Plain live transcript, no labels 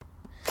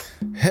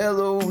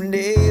Hello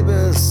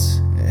neighbors,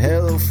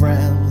 hello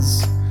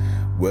friends.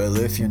 Well,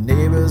 if your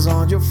neighbors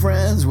aren't your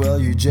friends, well,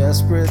 you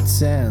just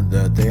pretend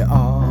that they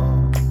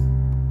are.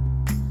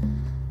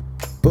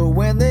 But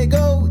when they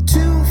go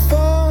too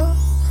far,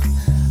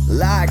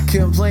 like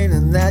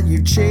complaining that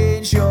you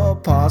changed your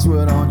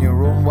password on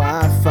your own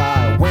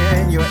Wi-Fi,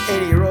 when your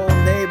 80-year-old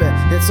neighbor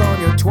hits on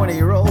your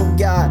 20-year-old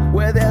guy,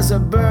 where there's a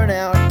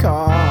burnout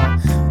car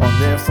on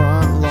their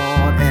front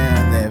lawn,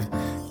 and they've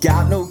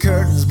got no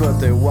curtains, but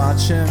they're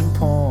watching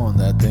porn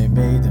that they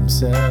made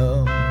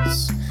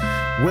themselves.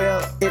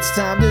 Well, it's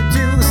time to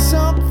do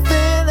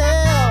something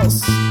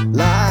else,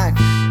 like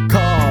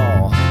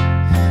call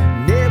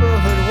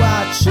neighborhood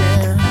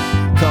watching,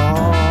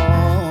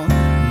 call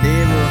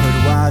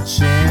neighborhood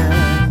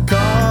watching,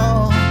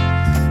 call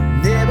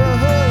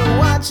neighborhood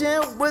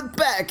watching with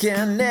Beck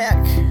and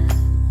Nick.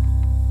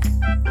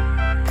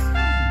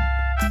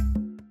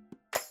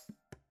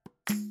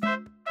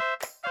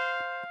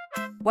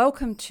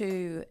 Welcome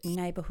to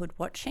Neighbourhood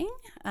Watching.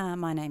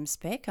 My name's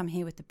Beck. I'm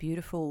here with the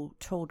beautiful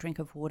tall drink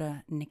of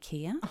water,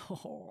 Nikia.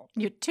 Oh,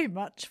 you're too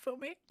much for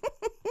me.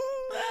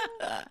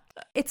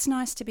 It's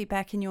nice to be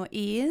back in your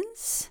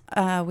ears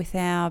with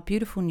our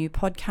beautiful new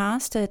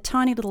podcast, a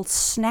tiny little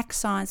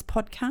snack-sized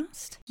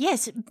podcast.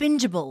 Yes,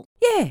 bingeable.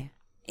 Yeah,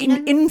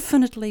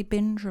 infinitely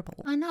bingeable.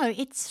 I know.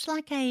 It's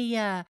like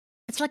a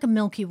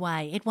Milky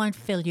Way. It won't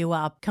fill you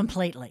up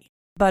completely.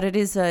 But it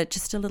is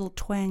just a little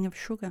twang of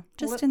sugar,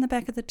 just in the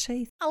back of the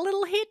teeth. A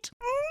little hit.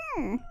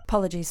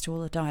 Apologies to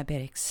all the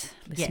diabetics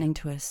listening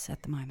to us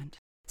at the moment.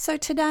 So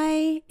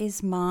today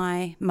is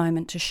my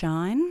moment to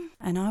shine,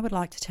 and I would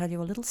like to tell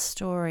you a little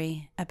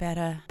story about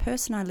a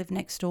person I live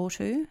next door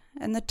to,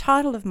 and the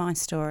title of my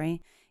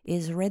story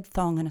is Red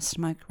Thong and a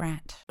Smoked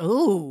Rat.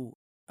 Ooh,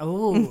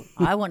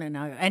 I want to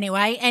know.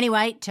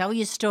 Anyway, tell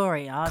your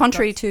story.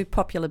 Contrary to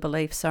popular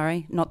belief,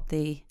 not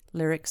the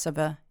lyrics of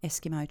a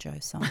Eskimo Joe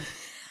song.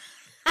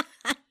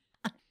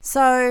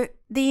 So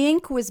the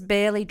ink was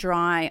barely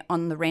dry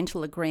on the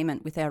rental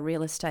agreement with our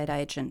real estate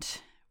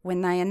agent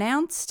when they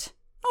announced,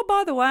 oh,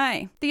 by the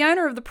way, the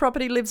owner of the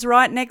property lives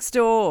right next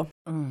door.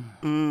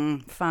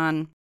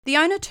 Fun. The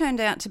owner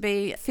turned out to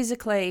be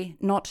physically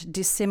not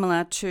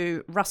dissimilar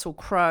to Russell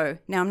Crowe.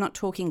 Now, I'm not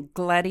talking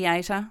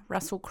Gladiator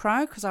Russell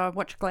Crowe, because I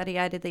watched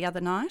Gladiator the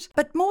other night,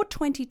 but more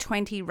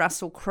 2020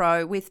 Russell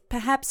Crowe with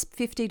perhaps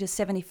 50 to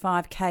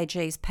 75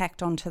 kgs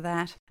packed onto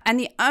that. And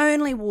the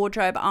only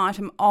wardrobe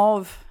item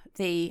of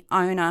the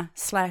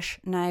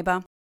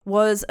owner/neighbour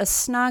was a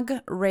snug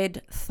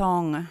red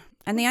thong.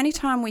 And the only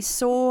time we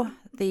saw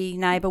the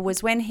neighbour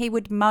was when he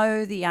would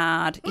mow the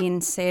yard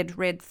in said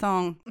red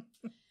thong.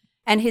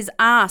 And his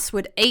ass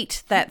would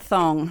eat that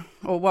thong,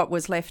 or what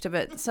was left of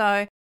it.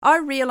 So I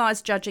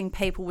realised judging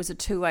people was a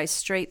two-way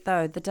street,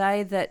 though, the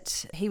day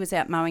that he was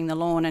out mowing the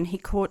lawn and he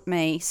caught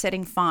me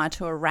setting fire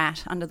to a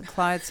rat under the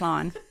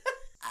clothesline.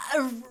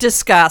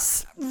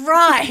 Discuss.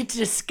 Right,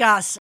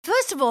 discuss.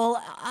 First of all,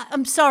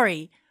 I'm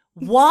sorry.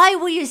 Why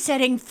were you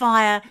setting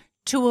fire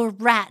to a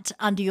rat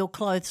under your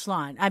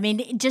clothesline? I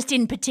mean, just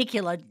in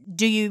particular,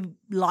 do you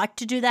like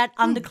to do that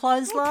under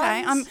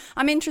clotheslines? Okay,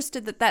 I'm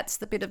interested that that's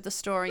the bit of the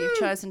story you've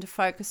chosen to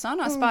focus on.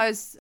 I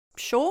suppose,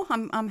 sure,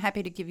 I'm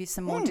happy to give you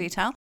some more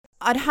detail.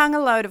 I'd hung a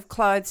load of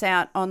clothes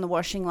out on the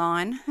washing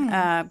line,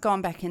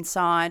 gone back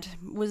inside,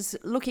 was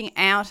looking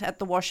out at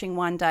the washing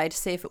one day to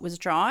see if it was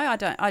dry.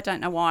 I don't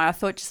know why. I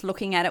thought just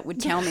looking at it would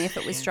tell me if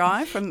it was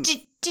dry.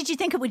 Did you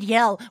think it would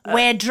yell,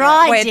 we're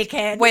dry,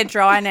 dickhead? We're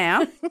dry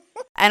now.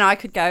 And I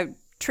could go,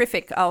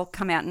 terrific, I'll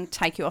come out and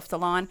take you off the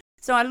line.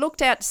 So I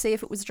looked out to see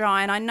if it was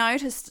dry, and I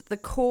noticed the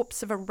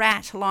corpse of a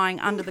rat lying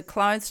under the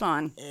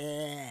clothesline.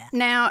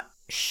 Now,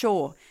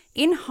 sure,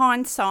 in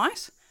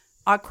hindsight,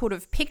 I could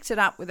have picked it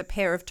up with a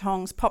pair of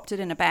tongs, popped it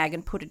in a bag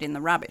and put it in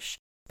the rubbish.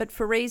 But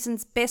for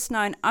reasons best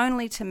known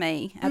only to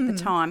me at the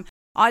time,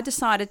 I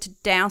decided to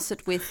douse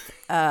it with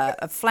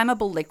a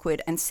flammable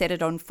liquid and set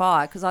it on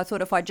fire, because I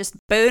thought if I just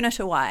burn it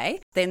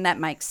away, then that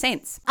makes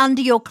sense.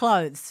 Under your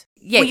clothes?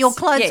 Yes. Were your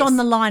clothes yes. on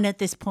the line at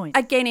this point?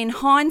 Again, in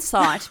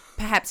hindsight,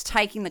 perhaps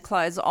taking the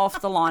clothes off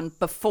the line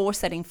before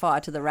setting fire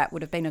to the rat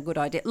would have been a good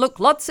idea. Look,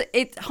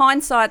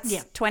 hindsight's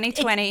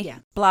 2020,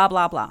 blah,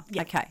 blah, blah.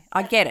 Yeah. Okay,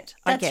 I get it.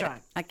 I get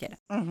it.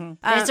 Mm-hmm.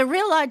 There's a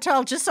real I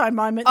told you so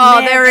moment.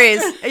 There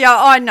is. Yeah,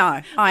 I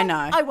know.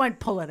 I won't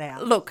pull it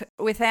out. Look,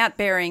 without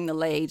burying the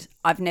lead,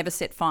 I've never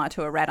set fire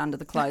to a rat under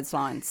the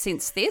clothesline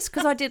since this,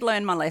 because I did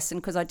learn my lesson,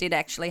 because I did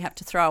actually have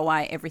to throw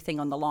away everything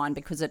on the line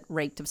because it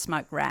reeked of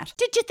smoked rat.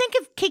 Did you think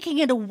of kicking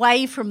it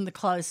away from the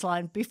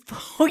clothesline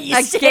before you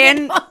set it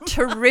Again, on?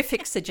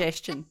 terrific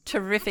suggestion.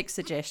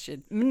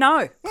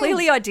 No,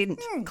 clearly I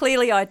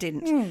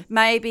didn't.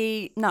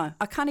 Maybe, no,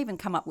 I can't even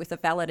come up with a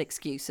valid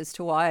excuse as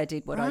to why I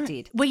did what I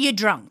did. Were you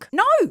drunk?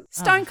 No,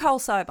 stone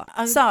cold sober.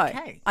 Okay. So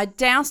I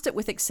doused it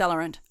with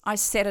accelerant. I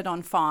set it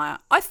on fire.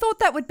 I thought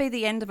that would be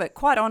the end of it.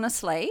 Quite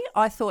honestly,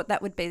 I thought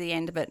that would be the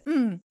end of it.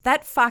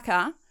 That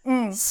fucker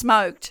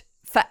smoked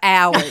for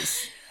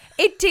hours.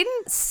 It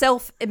didn't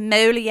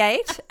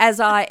self-immolate as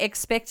I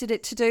expected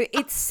it to do.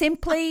 It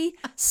simply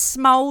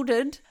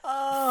smouldered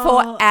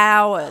for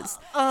hours.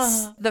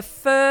 The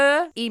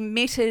fur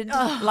emitted,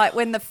 like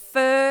when the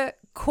fur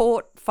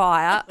caught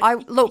fire.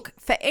 Look,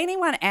 for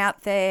anyone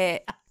out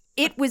there,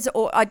 it was,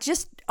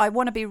 I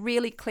want to be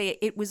really clear,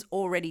 it was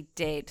already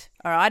dead,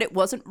 all right? It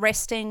wasn't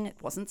resting, it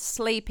wasn't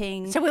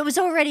sleeping. So it was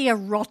already a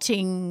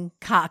rotting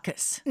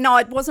carcass. No,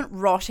 it wasn't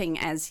rotting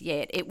as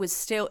yet. It was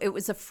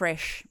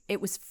freshly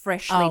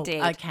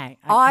dead. Okay.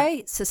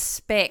 I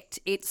suspect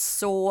it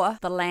saw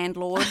the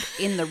landlord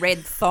in the red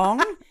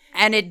thong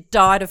and it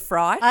died of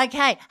fright.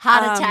 Okay,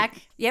 heart attack.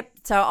 Yep.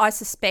 So I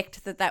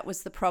suspect that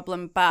was the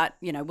problem, but,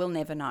 we'll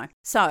never know.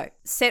 So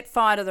set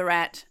fire to the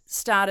rat,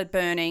 started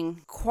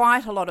burning,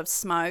 quite a lot of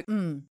smoke.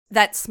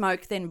 That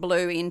smoke then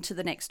blew into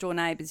the next door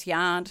neighbour's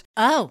yard.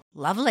 Oh,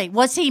 lovely.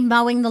 Was he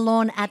mowing the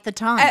lawn at the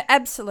time?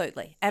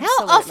 Absolutely. How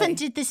often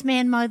did this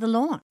man mow the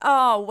lawn?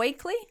 Oh,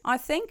 weekly, I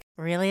think.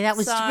 Really? That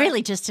was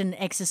really just an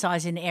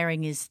exercise in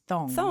airing his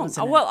thong,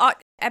 wasn't it? Well, I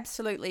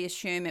absolutely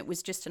assume it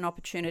was just an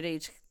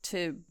opportunity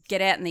to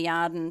get out in the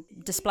yard and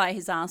display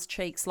his arse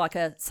cheeks like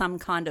some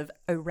kind of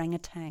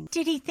orangutan.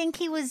 Did he think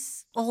he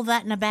was all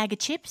that in a bag of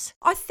chips?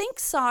 I think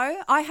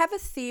so. I have a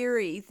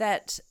theory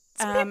that...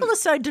 people are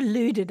so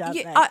deluded, aren't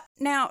they?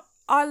 Now,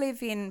 I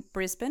live in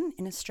Brisbane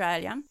in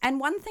Australia, and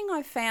one thing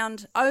I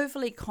found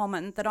overly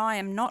common that I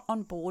am not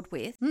on board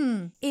with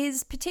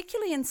is,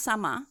 particularly in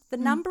summer, the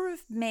number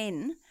of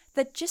men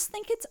that just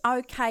think it's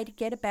okay to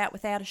get about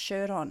without a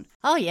shirt on.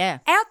 Oh, yeah.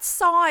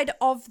 Outside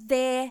of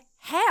their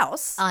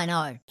house. I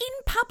know.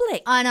 In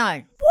public. I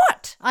know.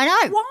 What? I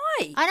know.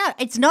 Why? I know.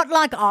 It's not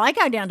like I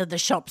go down to the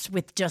shops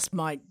with just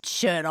my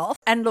shirt off.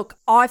 And look,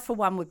 I for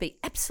one would be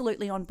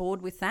absolutely on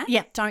board with that.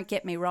 Yeah. Don't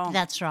get me wrong.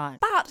 That's right.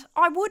 But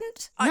I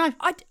wouldn't. No.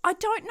 I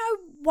don't know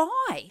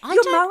why. I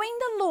You're don't- mowing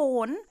the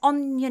lawn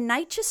on your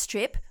nature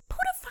strip. Put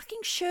a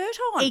fucking shirt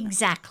on.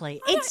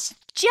 Exactly. It's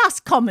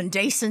just common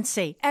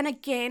decency. And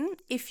again,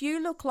 if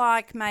you look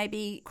like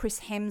maybe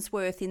Chris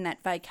Hemsworth in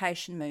that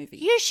vacation movie.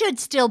 You should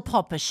still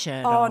pop a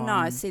shirt on. Oh,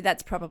 no. See,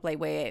 that's probably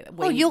where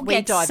we you'll we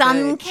get diverge.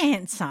 sun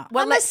cancer.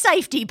 Well, I'm a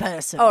safety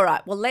person. All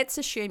right. Well, let's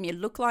assume you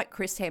look like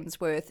Chris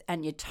Hemsworth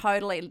and you're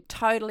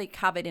totally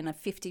covered in a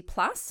 50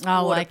 plus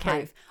Oh, waterproof.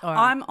 okay. All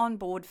right. I'm on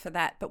board for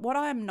that. But what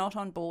I am not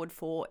on board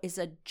for is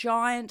a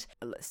giant,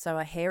 so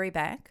a hairy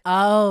back.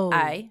 Oh.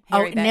 Hairy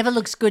it back. never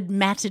looks good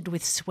matted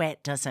with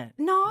sweat, does it?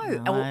 No.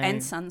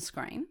 And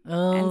sunscreen.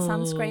 And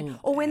sunscreen.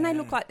 Or when they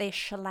look like they're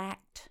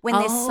shellacked. When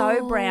they're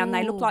so brown,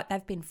 they look like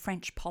they've been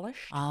French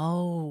polished.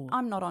 Oh.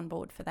 I'm not on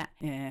board for that.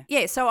 Yeah.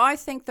 Yeah, so I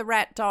think the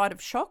rat died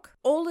of shock.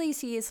 All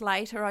these years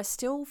later, I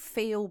still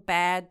feel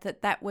bad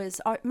that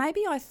was...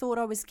 maybe I thought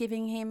I was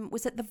giving him...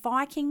 Was it the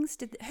Vikings?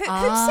 Who sets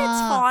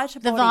fire to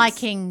the bodies?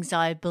 Vikings,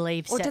 I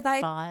believe, Or set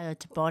fire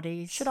to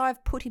bodies. Should I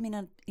have put him in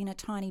a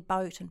tiny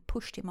boat and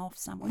pushed him off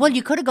somewhere? Well,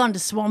 you could have gone to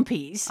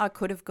Swampy's. I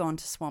could have gone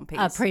to Swampy's.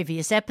 A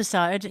previous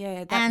episode.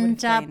 Yeah, that and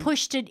would have been.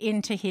 pushed it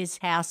into his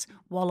house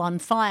while on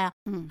fire.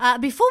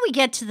 Before we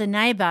get to the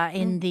neighbour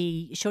in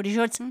the Shorty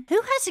Shorts, who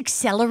has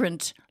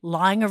accelerant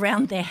lying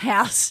around their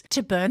house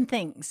to burn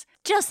things?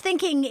 Just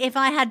thinking, if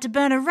I had to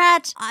burn a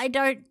rat, I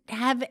don't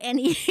have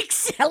any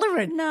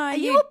accelerant. No, Are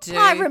you you a do.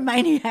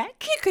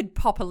 pyromaniac? You could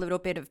pop a little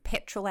bit of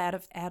petrol out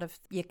of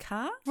your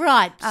car.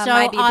 Right. So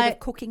Maybe a bit of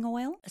cooking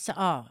oil.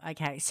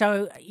 Okay.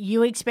 So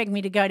you expect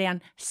me to go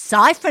down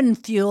siphon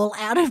fuel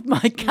out of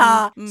my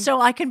car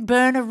so I can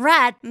burn a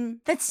rat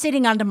that's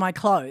sitting under my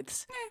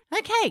clothes?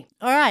 Okay.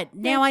 All right.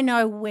 Now I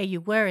know where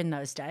you were in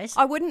those days.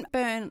 I wouldn't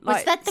burn...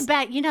 Was that the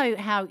bag? You know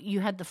how you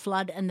had the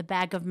flood and the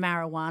bag of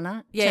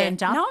marijuana Yeah.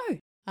 turned up? No.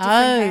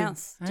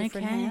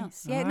 Different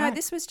house. Yeah, All no, right.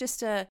 this was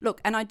just a... Look,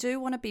 and I do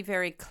want to be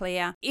very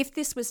clear. If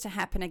this was to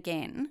happen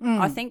again,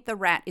 I think the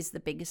rat is the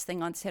biggest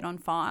thing I'd set on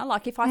fire.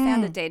 Like if I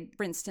found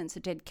for instance, a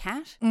dead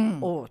cat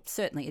or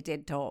certainly a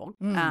dead dog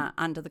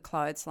under the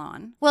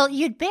clothesline. Well,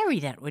 you'd bury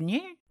that, wouldn't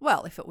you?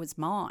 Well, if it was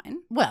mine.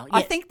 Well, I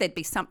yes. think there'd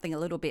be something a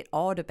little bit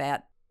odd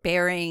about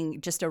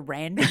burying just a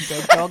random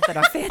dead dog that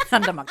I found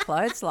under my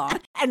clothesline.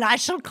 And I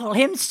shall call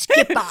him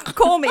Skipper.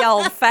 Call me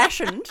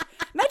old-fashioned.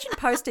 Imagine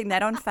posting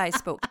that on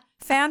Facebook.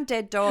 Found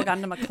dead dog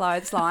under my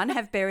clothesline,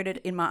 have buried it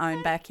in my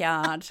own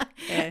backyard.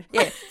 Yeah.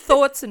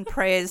 Thoughts and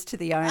prayers to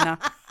the owner.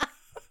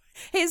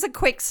 Here's a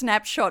quick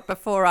snapshot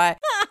before I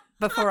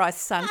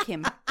sunk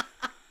him.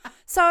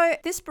 So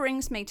this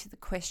brings me to the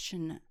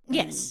question,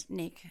 Yes.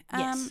 Nick.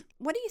 Yes.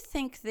 What do you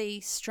think the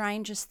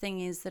strangest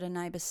thing is that a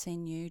neighbour's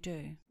seen you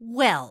do?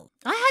 Well,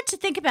 I had to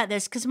think about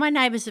this because my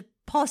neighbours have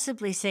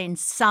possibly seen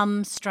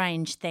some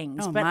strange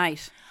things. Oh, but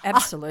mate,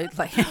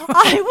 absolutely.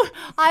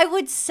 I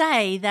would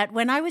say that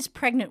when I was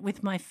pregnant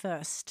with my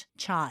first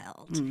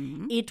child,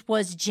 it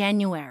was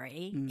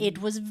January.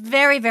 It was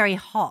very, very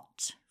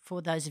hot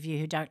for those of you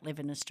who don't live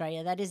in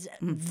Australia. That is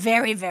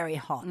very, very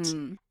hot.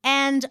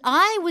 And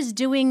I was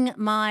doing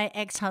my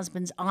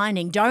ex-husband's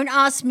ironing. Don't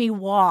ask me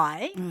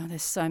why. Oh,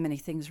 there's so many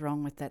things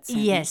wrong with that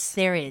sentence. Yes,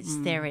 there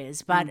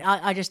is. But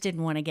I just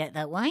didn't want to get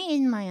that. Why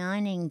isn't my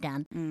ironing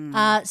done?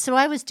 So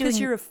I was doing... Because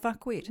you're a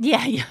fuckwit.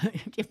 Yeah.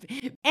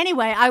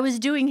 Anyway, I was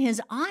doing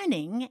his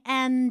ironing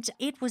and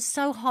it was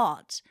so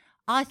hot.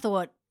 I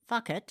thought,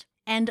 fuck it.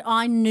 And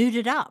I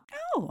nuded up.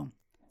 Oh,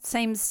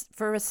 seems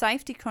for a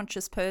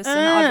safety-conscious person,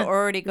 I've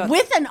already got...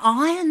 With an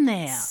iron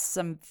there.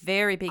 Some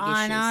very big issues.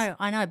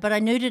 I know. But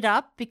I nuded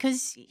up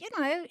because,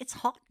 it's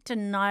hot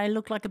and I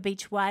look like a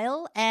beach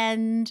whale.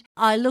 And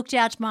I looked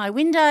out my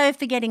window,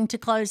 forgetting to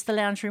close the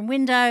lounge room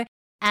window.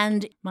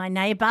 And my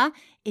neighbour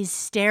is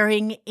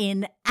staring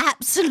in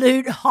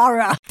absolute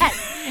horror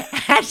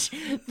at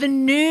the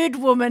nude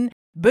woman,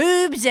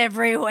 boobs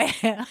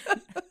everywhere,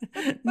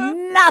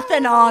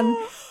 nothing on,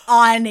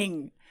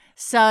 ironing.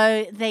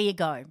 So there you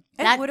go.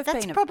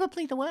 That's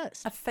probably the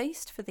worst. A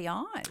feast for the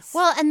eyes.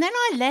 Well, and then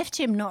I left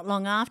him not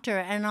long after,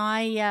 and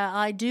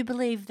I do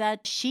believe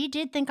that she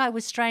did think I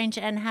was strange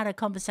and had a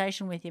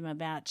conversation with him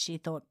about she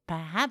thought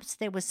perhaps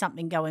there was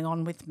something going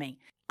on with me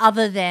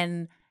other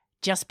than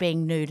just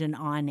being nude and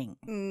ironing.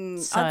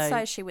 I'd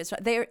say she was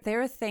right.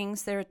 There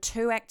are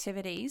two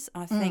activities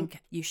I think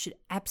you should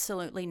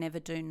absolutely never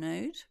do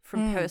nude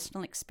from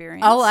personal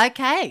experience. Oh,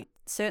 okay.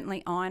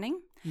 Certainly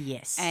ironing.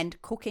 Yes.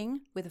 And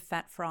cooking with a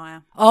fat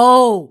fryer.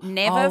 Oh.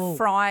 Never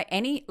fry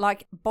any,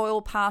 like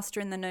boil pasta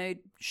in the nude,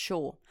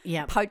 sure.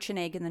 Yeah. Poach an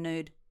egg in the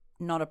nude,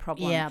 not a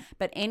problem. Yeah.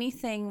 But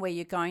anything where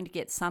you're going to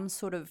get some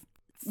sort of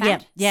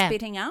fat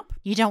spitting up.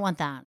 You don't want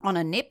that. On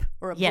a nip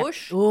or a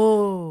bush.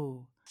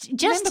 Ooh.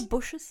 Remember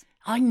bushes?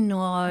 I know.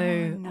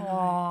 Oh, no.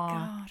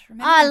 God.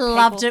 Remember I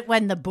loved it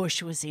when the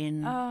bush was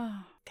in. Oh,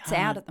 it's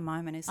out at the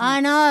moment, isn't it? I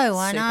know.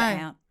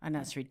 Out. I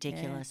know, it's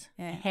ridiculous.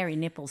 Yeah. Hairy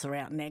nipples are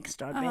out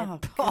next, I bet. Oh,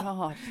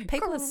 God.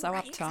 People are so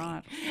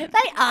uptight.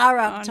 They are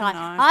uptight.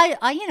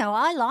 I know.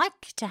 I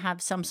like to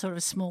have some sort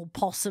of small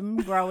possum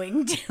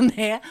growing down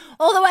there,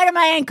 all the way to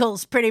my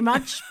ankles pretty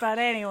much, but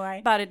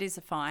anyway. But it is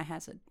a fire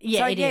hazard.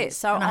 Yeah, so, it is.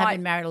 So and I have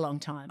been married a long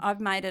time. I've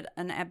made it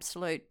an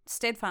absolute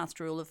steadfast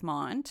rule of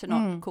mine to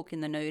not cook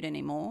in the nude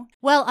anymore.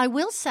 Well, I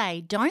will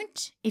say,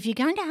 if you're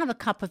going to have a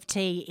cup of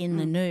tea in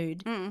the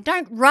nude,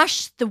 don't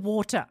rush the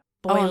water.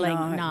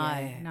 Boiling,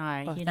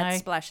 no, that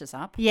splashes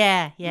up.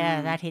 Yeah,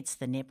 that hits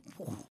the nip.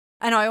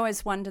 And I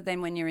always wonder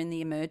then when you're in the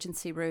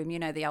emergency room,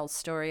 the old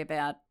story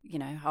about,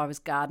 I was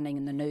gardening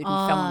in the nude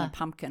and fell on a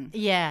pumpkin.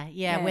 Yeah,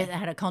 where they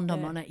had a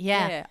condom on it.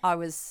 Yeah, I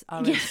was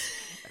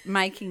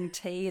making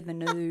tea in the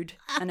nude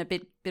and a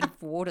bit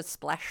of water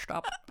splashed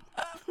up.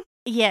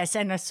 Yes,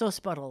 and a sauce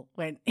bottle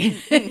went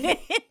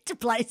into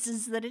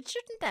places that it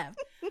shouldn't have.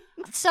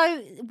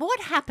 So what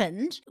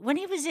happened when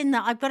he was in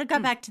I've got to go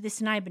back to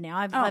this neighbour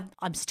now.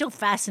 I'm still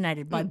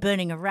fascinated by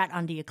burning a rat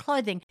under your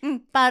clothing.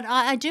 But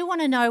I do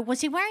want to know,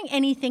 was he wearing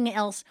anything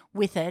else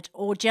with it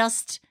or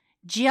just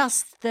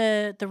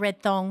the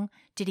red thong?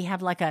 Did he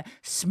have like a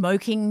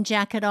smoking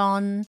jacket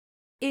on?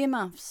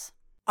 Earmuffs.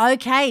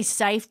 Okay,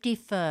 safety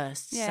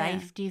first. Yeah.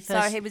 Safety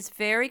first. So he was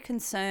very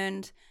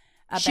concerned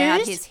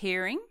about his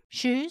hearing.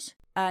 Shoes?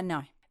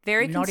 No.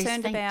 Very Not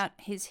concerned his feet. about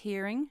his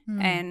hearing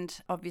and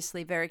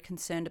obviously very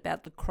concerned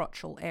about the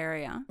crotchal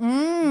area,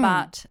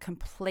 but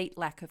complete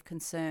lack of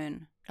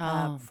concern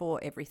for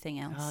everything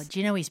else. Oh, do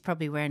you know he's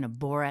probably wearing a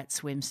Borat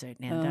swimsuit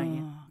now, don't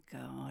you? Oh,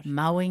 God.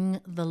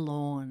 Mowing the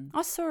lawn.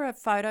 I saw a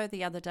photo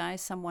the other day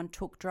someone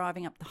took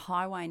driving up the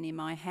highway near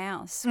my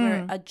house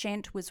where a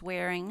gent was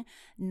wearing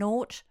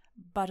naught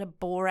but a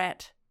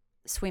Borat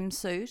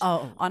swimsuit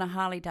on a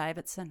Harley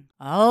Davidson.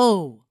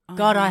 Oh,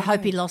 God, I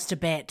hope he lost a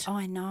bet.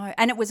 I know.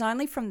 And it was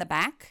only from the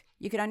back.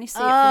 You could only see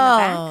it from the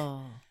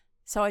back.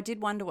 So I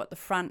did wonder what the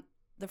front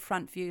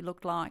view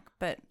looked like,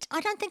 but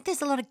I don't think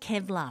there's a lot of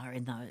Kevlar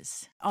in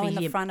those. In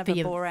the front of a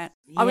Borat.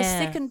 I was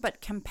sickened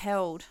but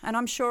compelled, and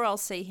I'm sure I'll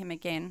see him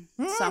again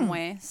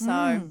somewhere.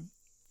 So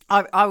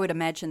I would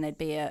imagine there'd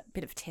be a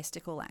bit of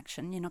testicle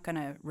action. You're not going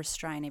to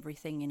restrain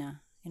everything in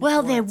a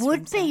well, there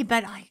would be,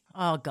 but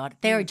God,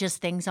 there are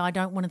just things I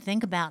don't want to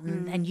think about,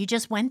 and you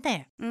just went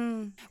there.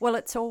 Well,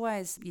 it's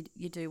always,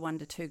 you do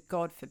wonder too,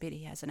 God forbid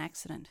he has an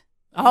accident.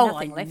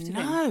 Nothing left of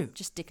him.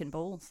 Just dick and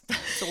balls.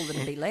 That's all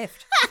that'll be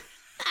left.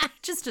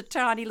 Just a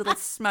tiny little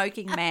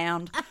smoking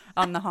mound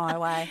on the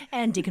highway.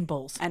 And dick and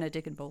balls. And a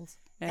dick and balls.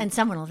 Yeah. And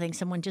someone will think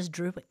someone just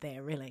drew it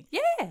there, really.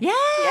 Yeah.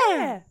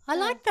 Yeah. I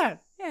like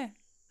that. Yeah.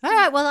 All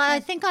right, well,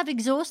 I think I've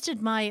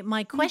exhausted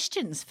my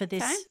questions for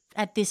this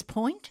at this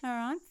point. All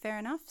right, fair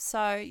enough. So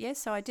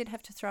I did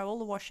have to throw all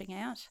the washing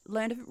out.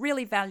 Learned a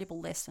really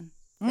valuable lesson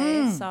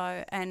there.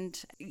 So,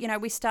 and,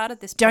 we started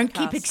this podcast. Don't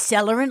keep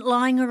accelerant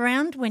lying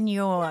around when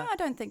you're... No, I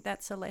don't think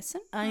that's a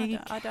lesson. Okay.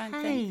 I don't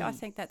think. I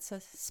think that's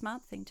a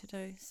smart thing to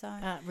do. So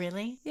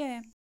really?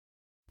 Yeah.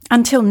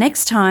 Until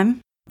next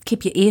time,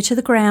 keep your ear to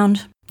the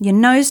ground, your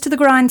nose to the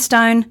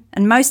grindstone,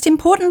 and most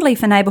importantly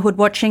for neighbourhood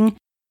watching,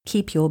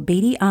 keep your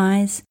beady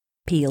eyes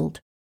peeled.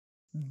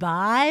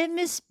 Bye,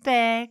 Miss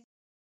Beck.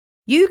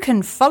 You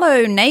can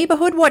follow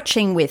Neighbourhood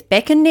Watching with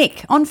Beck and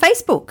Nick on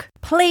Facebook.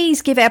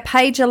 Please give our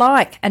page a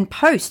like and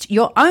post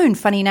your own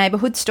funny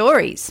neighbourhood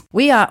stories.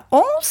 We are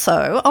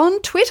also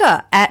on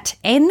Twitter at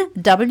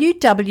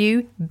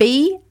NWWBAN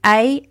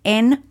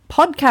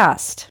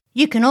Podcast.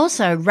 You can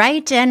also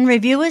rate and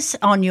review us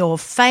on your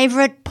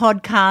favourite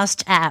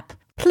podcast app.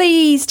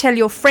 Please tell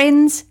your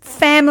friends,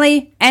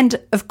 family, and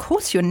of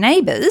course your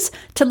neighbours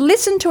to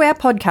listen to our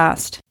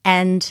podcast.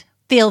 And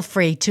feel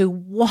free to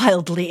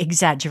wildly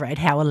exaggerate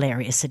how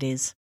hilarious it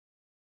is.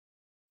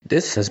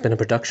 This has been a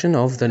production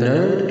of The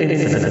Nerd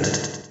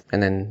Infinite.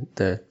 And then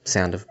the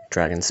sound of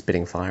dragons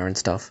spitting fire and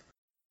stuff.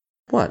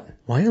 What?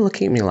 Why are you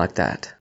looking at me like that?